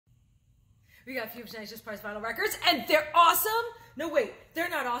We got a few Just Prize vinyl records, and they're awesome. No, wait, they're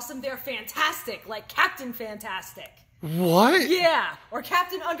not awesome. They're fantastic, like Captain Fantastic. What? Yeah, or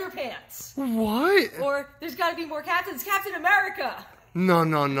Captain Underpants. What? Or there's got to be more captains. Captain America. No.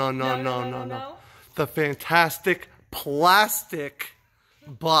 No. The Fantastic Plastic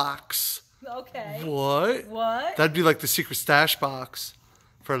Box. Okay. What? What? That'd be like the secret stash box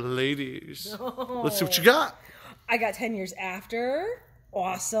for ladies. No. Let's see what you got. I got 10 Years After.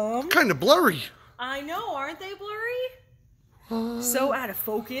 Awesome. Kind of blurry. I know, aren't they blurry? So out of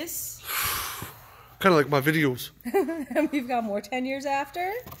focus. Kind of like my videos. And we've got more 10 Years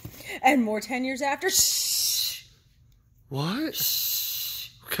After. And more 10 Years After. Shh. What? Shh.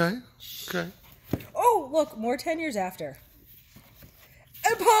 Okay. Oh, look, more 10 Years After.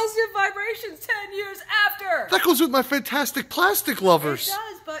 And Positive Vibrations 10 Years After. That goes with my Fantastic Plastic Lovers. It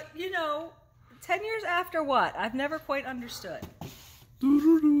does, but, 10 years after what? I've never quite understood.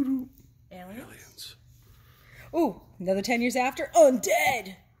 Aliens? Ooh, another 10 years after.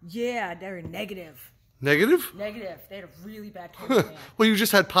 Undead. Yeah, they're negative. Negative? Negative. They had a really bad cameraman. Well, you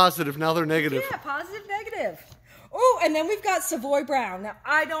just had positive. Now they're negative. Yeah, positive, negative. Oh, and then we've got Savoy Brown. Now,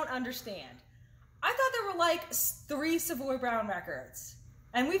 I don't understand. I thought there were like 3 Savoy Brown records.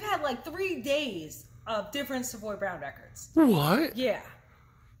 And we've had like 3 days of different Savoy Brown records. What? Yeah.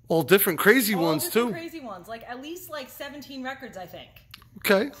 All different crazy ones, too. Crazy ones. Like at least like 17 records, I think.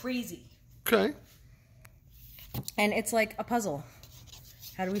 Okay. Crazy. Okay. And it's like a puzzle.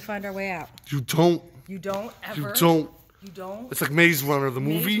 How do we find our way out? You don't. You don't ever. You don't. You don't. It's like Maze Runner, the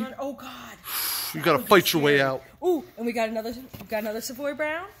movie. Maze Runner? Oh God. You gotta fight your way out. Ooh, and we got another Savoy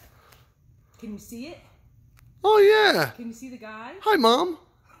Brown. Can you see it? Oh yeah. Can you see the guy? Hi, Mom.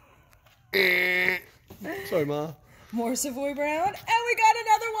 Sorry, Ma. More Savoy Brown, and we got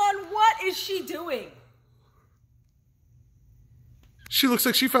another one. What is she doing? She looks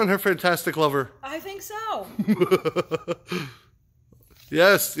like she found her fantastic lover. I think so.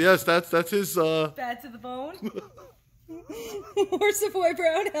 Yes, that's his. Bad to the bone. More Savoy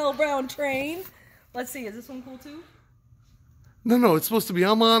Brown, Hell Brown Train. Let's see, is this one cool too? No, it's supposed to be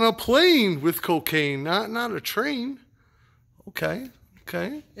I'm on a plane with cocaine, not a train. Okay.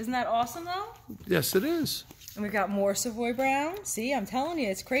 Isn't that awesome though? Yes, it is. And we've got more Savoy Brown. See, I'm telling you,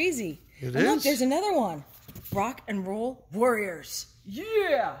 it's crazy. It and is. Look, there's another one. Rock and Roll Warriors.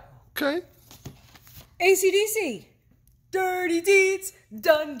 Yeah. Okay. AC/DC. Dirty Deeds.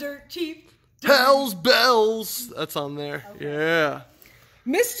 Done Dirt Cheap. Hell's Bells. That's on there. Okay. Yeah.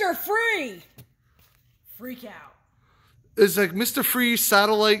 Mr. Free. Freak Out. It's like Mr. Free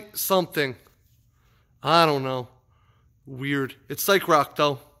Satellite something. I don't know. Weird. It's psych rock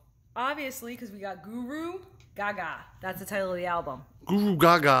though. Obviously, because we got Guru Gaga. That's the title of the album. Guru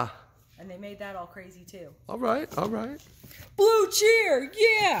Gaga. And they made that all crazy too. All right. Blue Cheer,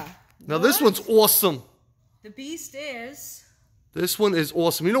 yeah. Now this one's awesome. The Beast is... This one is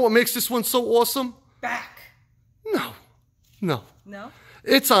awesome. You know what makes this one so awesome? Back. No. No?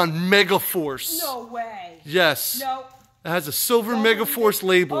 It's on Megaforce. No way. Yes. No. It has a silver Megaforce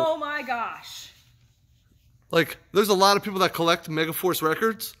label. Oh my gosh. Like, there's a lot of people that collect Megaforce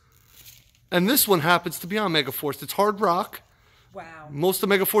records. And this one happens to be on Megaforce. It's hard rock. Wow. Most of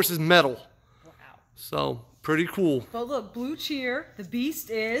Megaforce is metal. Wow. So, pretty cool. But look, Blue Cheer, the Beast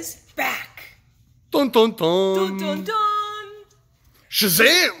is back. Dun dun dun. Dun dun dun.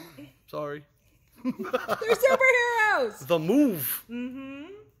 Shazam! Sorry. They're superheroes. The Move. Mm-hmm.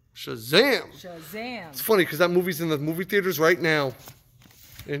 Shazam. It's funny because that movie's in the movie theaters right now.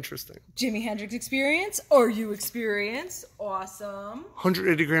 Interesting. Jimi Hendrix Experience. Are You Experience? Awesome.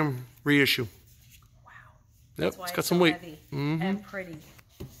 180 gram reissue. Wow. Yep, it's got some weight. Heavy and pretty.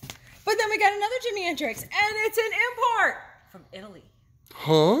 But then we got another Jimi Hendrix, and it's an import from Italy.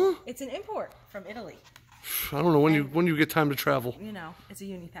 Huh? It's an import from Italy. I don't know when you get time to travel. You know, it's a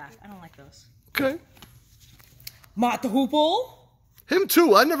uni-pack. I don't like those. Okay. Mott the Hoople. Him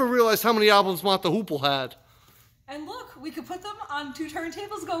too. I never realized how many albums Mott the Hoople had. And look, we could put them on 2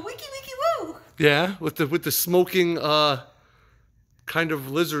 turntables and go wiki wiki woo. Yeah, with the smoking kind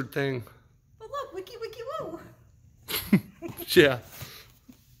of lizard thing. But look, wiki wiki woo. Yeah.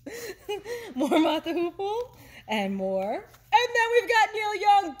 More Mott the Hoople and more. And then we've got Neil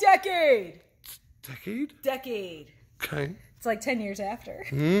Young, Decade. Decade. Okay. It's like 10 years after.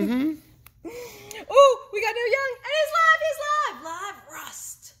 Mm-hmm. Ooh, we got Neil Young, and he's live,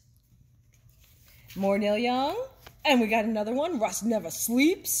 Rust. More Neil Young, and we got another one, Rust Never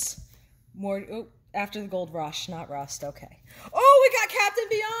Sleeps. More, after the Gold Rush, not Rust, okay. Oh, we got Captain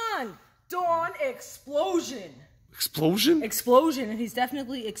Beyond, Dawn Explosion. Explosion? Explosion, and he's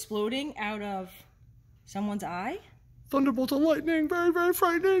definitely exploding out of someone's eye. Thunderbolts and lightning, very, very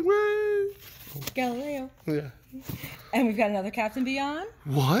frightening. Whee! Galileo. Yeah. And we've got another Captain Beyond.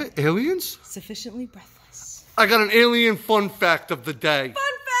 What? Aliens? Sufficiently breathless. I got an alien fun fact of the day. Fun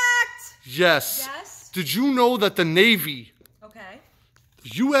fact! Yes. Yes. Did you know that the Navy, Okay. the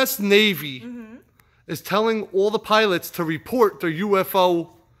U.S. Navy, is telling all the pilots to report their UFO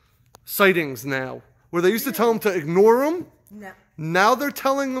sightings now? Where they used to tell them to ignore them, No. now they're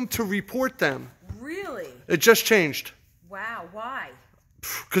telling them to report them. Really? It just changed. Wow. Why?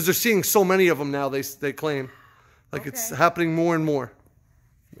 Because they're seeing so many of them now, they claim. Like it's Okay. happening more and more.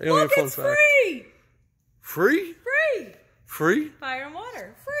 Alien Look, fun it's fact. free! Free? Free! Free? Fire and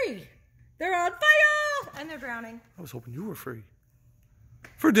water. Free. They're on fire! And they're drowning. I was hoping you were free.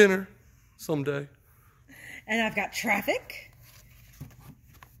 For dinner. Someday. And I've got traffic.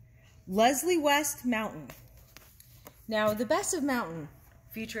 Leslie West Mountain. Now, the best of Mountain,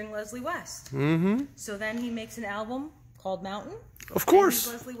 featuring Leslie West. Mm-hmm. So then he makes an album called Mountain. Of course.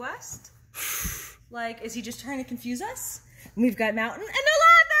 And he's Leslie West. Like, is he just trying to confuse us? And we've got Mountain, and they're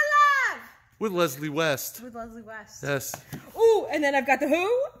live! They're live! With Leslie West. With Leslie West. Yes. Ooh, and then I've got the Who, and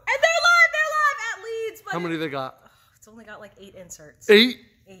they're live at Leeds. But How many they got? it's only got like 8 inserts. 8?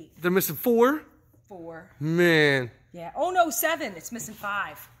 8. They're missing 4? 4. Man. Yeah. Oh no, 7. It's missing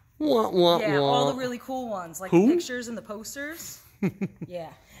 5. Wah, wah, Yeah, wah. all the really cool ones, like Who? the pictures and the posters. Yeah.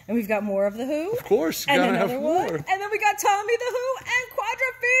 And we've got more of the Who. Of course, you And gotta another have one. more. And then we got Tommy the Who and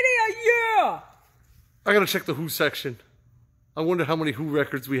Quadrophenia. Yeah. I gotta check the Who section. I wonder how many Who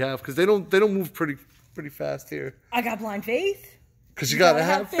records we have, because they don't move pretty fast here. I got Blind Faith. Because you gotta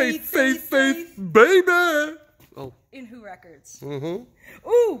have faith, baby. Oh. In Who records. Mm-hmm.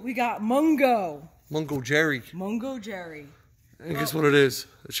 Ooh, we got Mungo. Mungo Jerry. Mungo Jerry. And guess what it is?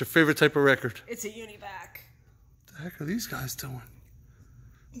 It's your favorite type of record. It's a uniback. What the heck are these guys doing?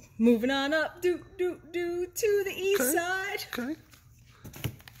 Moving on up, to the east side. Okay.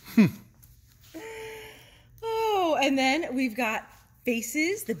 Oh, and then we've got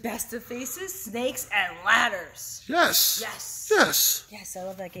Faces, the best of Faces, Snakes, and Ladders. Yes. Yes. Yes. Yes, I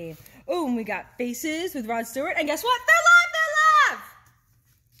love that game. Oh, and we got Faces with Rod Stewart, and guess what? They're live!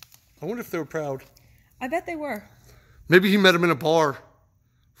 I wonder if they were proud. I bet they were. Maybe he met him in a bar.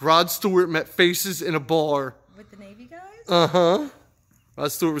 Rod Stewart met Faces in a bar. With the Navy guys? Uh-huh.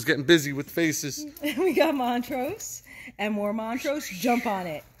 Rod Stewart was getting busy with Faces. We got Montrose, and more Montrose. Jump on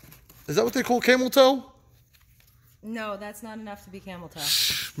it. Is that what they call camel toe? No, that's not enough to be camel toe.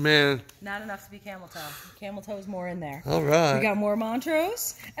 Man. Not enough to be camel toe. Camel toe is more in there. All right. We got more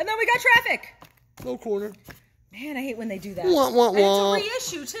Montrose, and then we got Traffic. No corner. Man, I hate when they do that. Wah, wah, And wah.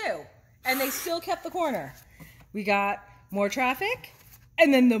 it's a reissue, too. And they still kept the corner. We got more Traffic,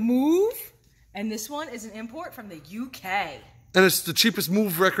 and then The Move, and this one is an import from the UK. And it's the cheapest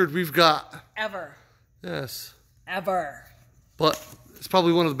Move record we've got. Ever. Yes. Ever. But it's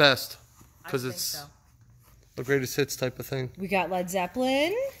probably one of the best. I Because think it's so. the greatest hits type of thing. We got Led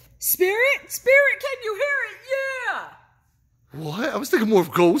Zeppelin. Spirit, can you hear it? Yeah. What? I was thinking more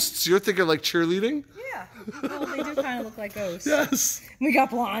of Ghosts. You're thinking like cheerleading? Yeah. Well, they do kind of look like ghosts. Yes. We got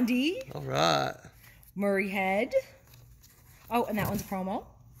Blondie. All right. Murray Head. Oh, and that one's a promo.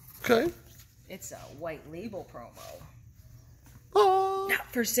 Okay. It's a white label promo. Oh.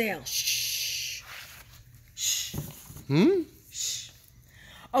 Not for sale. Shh. Shh. Hmm? Shh.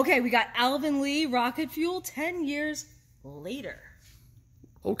 Okay, we got Alvin Lee, Rocket Fuel, 10 years later.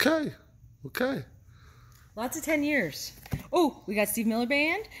 Okay. Okay. Lots of 10 years. Oh, we got Steve Miller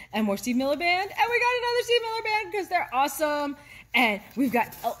Band, and more Steve Miller Band, and we got another Steve Miller Band because they're awesome. And we've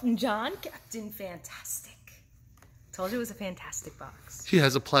got Elton John, Captain Fantastic. Told you it was a fantastic box. He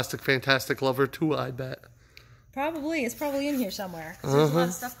has a plastic fantastic lover too, I bet. Probably. It's probably in here somewhere. 'Cause there's a lot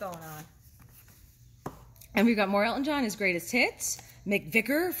of stuff going on. And we've got more Elton John, his greatest hits. Mick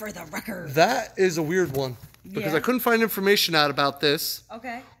Vicker for the record. That is a weird one. Because Yeah. I couldn't find information out about this.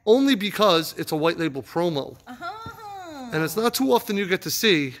 Okay. Only because it's a white label promo. Uh-huh. And it's not too often you get to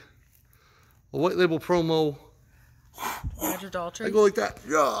see a white label promo. Roger Daltrey. I go like that.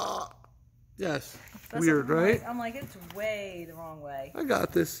 Yeah. Yes. That's Weird, what I'm right? like. I'm like, it's way the wrong way. I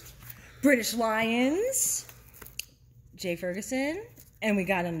got this. British Lions. Jay Ferguson. And we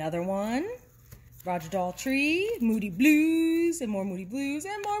got another one. Roger Daltrey. Moody Blues. And more Moody Blues.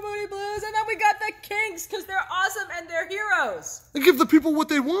 And more Moody Blues. And then we got the Kinks because they're awesome and they're heroes. And give the people what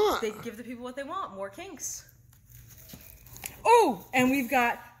they want. They give the people what they want. More Kinks. Oh, and we've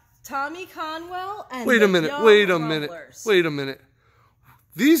got Tommy Conwell and Wait the a minute. Young Wait a minute. Rumblers. Wait a minute.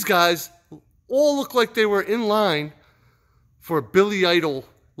 These guys all look like they were in line for a Billy Idol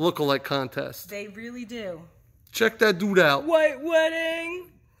lookalike contest. They really do. Check that dude out. White Wedding.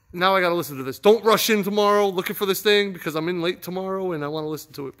 now I got to listen to this. Don't rush in tomorrow looking for this thing because I'm in late tomorrow and I want to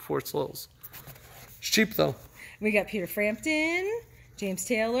listen to it before it slows. It's cheap though. We got Peter Frampton, James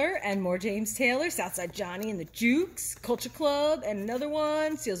Taylor, and more James Taylor, Southside Johnny and the Jukes, Culture Club, and another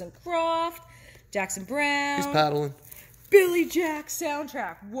one, Seals and Croft, Jackson Brown. He's paddling. Billy Jack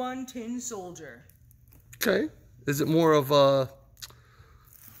soundtrack, One Tin Soldier. Okay. Is it more of a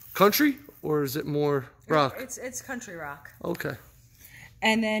country or is it more rock? It's country rock. Okay.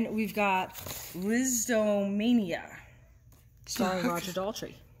 And then we've got Wisdomania, starring Roger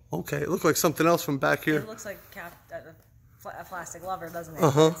Daltrey. Okay, it looked like something else from back here. It looks like a plastic lover, doesn't it?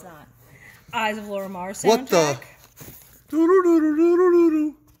 Uh-huh. It's not. Eyes of Laura Mars soundtrack. What the?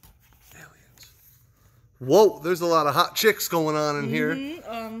 Aliens. Whoa, there's a lot of hot chicks going on in here.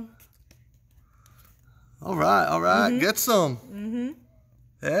 All right. Get some.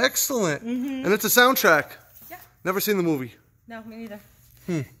 Excellent. And it's a soundtrack. Yeah. Never seen the movie. No, me neither.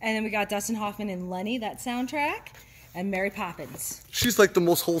 And then we got Dustin Hoffman and Lenny, that soundtrack. And Mary Poppins. She's like the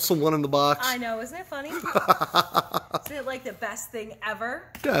most wholesome one in the box. I know, isn't it funny? Isn't it like the best thing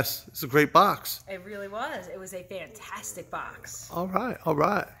ever? Yes, it's a great box. It really was. It was a fantastic box. All right.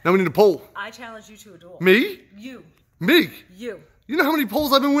 Now we need a poll. I challenge you to a duel. Me? You. Me? You. You know how many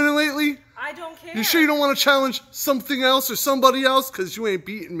polls I've been winning lately? I don't care. You sure you don't want to challenge something else or somebody else? Because you ain't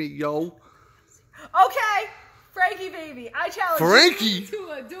beating me, yo. Okay. Frankie, baby. I challenge Frankie? you to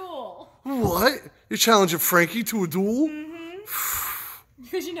a duel. What? You're challenging Frankie to a duel?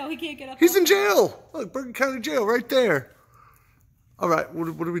 Because you know he can't get up. He's in jail. Look, Bergen County Jail right there. All right, what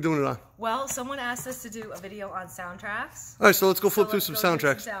are we doing it on? Well, someone asked us to do a video on soundtracks. All right, so let's go flip through some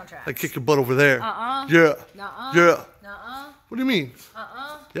soundtracks. soundtracks. Like kick your butt over there. Uh-uh. Yeah. Nuh-uh. Yeah. Nuh-uh. What do you mean?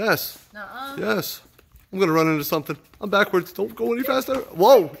 Uh-uh. Yes. Nuh-uh. Yes. I'm going to run into something. I'm backwards. Don't go any faster.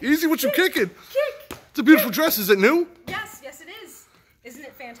 Whoa, easy with your kicking. Kick. It's a beautiful dress. Is it new? Yes, it is. Isn't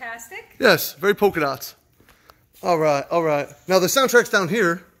it fantastic? Yes, very polka dots. All right. Now the soundtrack's down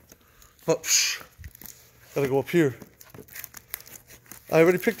here, but gotta go up here. I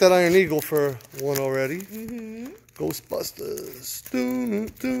already picked that Iron Eagle for one already. Ghostbusters.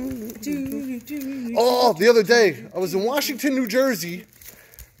 Oh, the other day I was in Washington, New Jersey,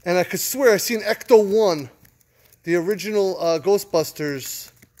 and I could swear I seen Ecto 1, the original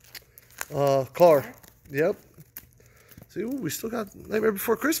Ghostbusters car. Yep. See, we still got Nightmare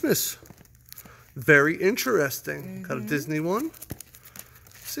Before Christmas. Very interesting. Got a Disney one.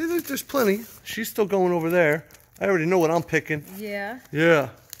 See, there's plenty. She's still going over there. I already know what I'm picking. Yeah. Yeah.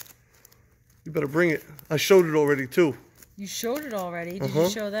 You better bring it. I showed it already, too. You showed it already. Did you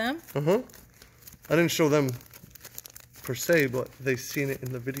show them? I didn't show them per se, but they've seen it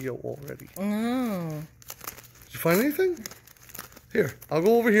in the video already. Oh. Did you find anything? Here, I'll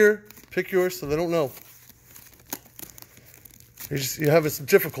go over here, pick yours so they don't know. You're having some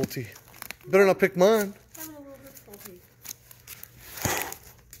difficulty. You better not pick mine. Having a little difficulty.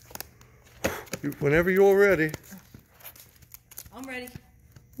 Whenever you're ready. I'm ready.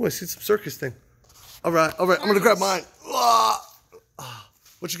 Oh, I see some circus thing. All right. I'm going to grab mine.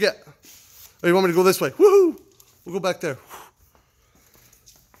 What you get? Oh, you want me to go this way? Woohoo! We'll go back there.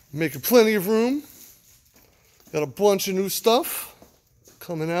 Making plenty of room. Got a bunch of new stuff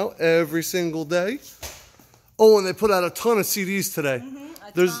coming out every single day. Oh, and they put out a ton of CDs today.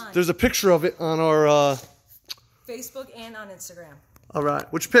 There's a picture of it on our Facebook and on Instagram. All right.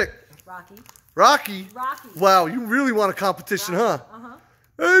 Which pick? Rocky. Rocky? Rocky. Wow, you really want a competition, Rocky. huh?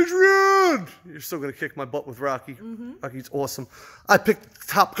 Adrian! You're still going to kick my butt with Rocky. Rocky's awesome. I picked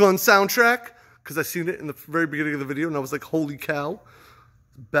Top Gun soundtrack because I seen it in the very beginning of the video and I was like, holy cow.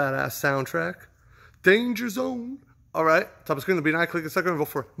 Badass soundtrack. Danger Zone. All right. Top of the screen will be an eye. Click a second and vote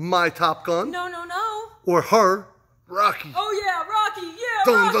for my Top Gun. No. Or her, Rocky. Oh, yeah, Rocky. Yeah,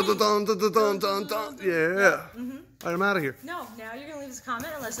 Dun, Rocky. dun, dun, dun, dun, dun, dun. Yeah. All right, I'm out of here. No, now you're going to leave us a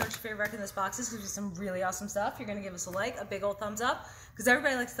comment and let us know what your favorite record in this box is because there's some really awesome stuff. You're going to give us a like, a big old thumbs up because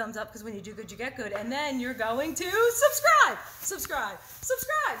everybody likes thumbs up because when you do good, you get good. And then you're going to subscribe.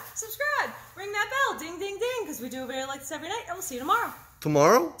 Ring that bell. Ding, ding, ding because we do a video like this every night and we'll see you tomorrow.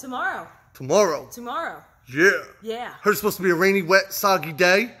 Tomorrow? Tomorrow. Yeah. Heard it's supposed to be a rainy, wet, soggy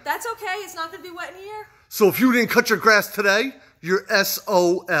day. That's okay. It's not going to be wet in here. So if you didn't cut your grass today, you're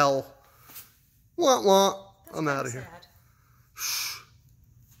SOL. Wah. I'm out of here. Sad.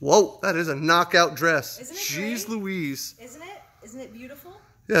 Whoa, that is a knockout dress. Isn't it Jeez great? Louise. Isn't it beautiful?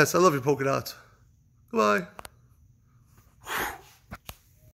 Yes, I love your polka dots. Goodbye.